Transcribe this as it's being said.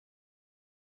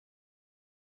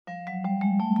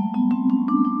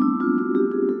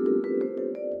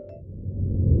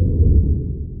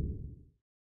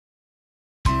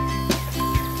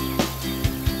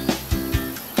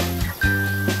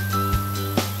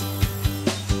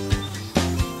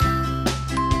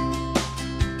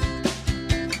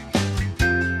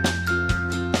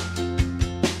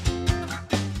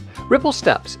Ripple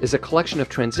Steps is a collection of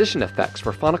transition effects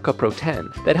for Final Cut Pro X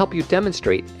that help you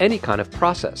demonstrate any kind of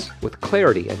process with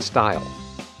clarity and style.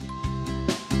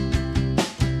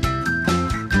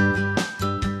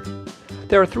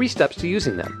 There are 3 steps to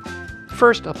using them.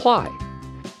 First, apply.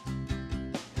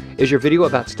 Is your video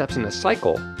about steps in a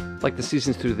cycle, like the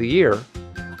seasons through the year,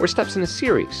 or steps in a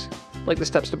series, like the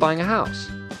steps to buying a house?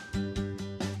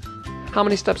 How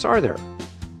many steps are there?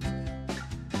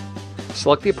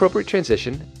 Select the appropriate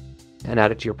transition and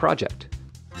add it to your project.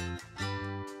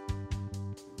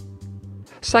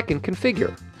 Second,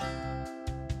 configure.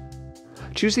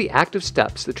 Choose the active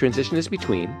steps the transition is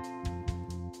between,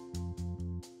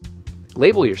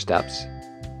 label your steps,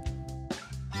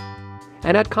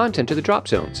 and add content to the drop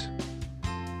zones.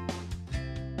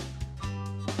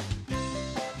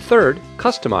 Third,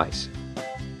 customize.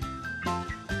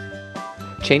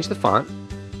 Change the font,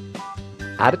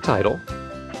 add a title,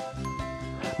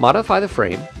 modify the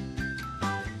frame,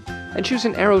 and choose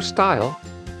an arrow style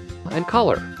and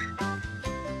color.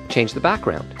 Change the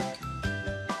background.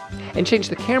 And change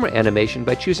the camera animation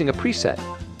by choosing a preset,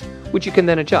 which you can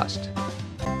then adjust.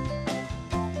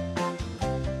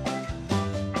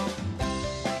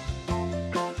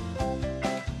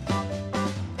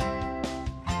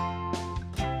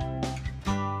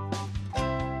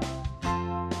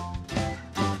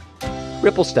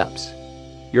 Ripple Steps,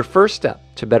 your first step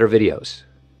to better videos.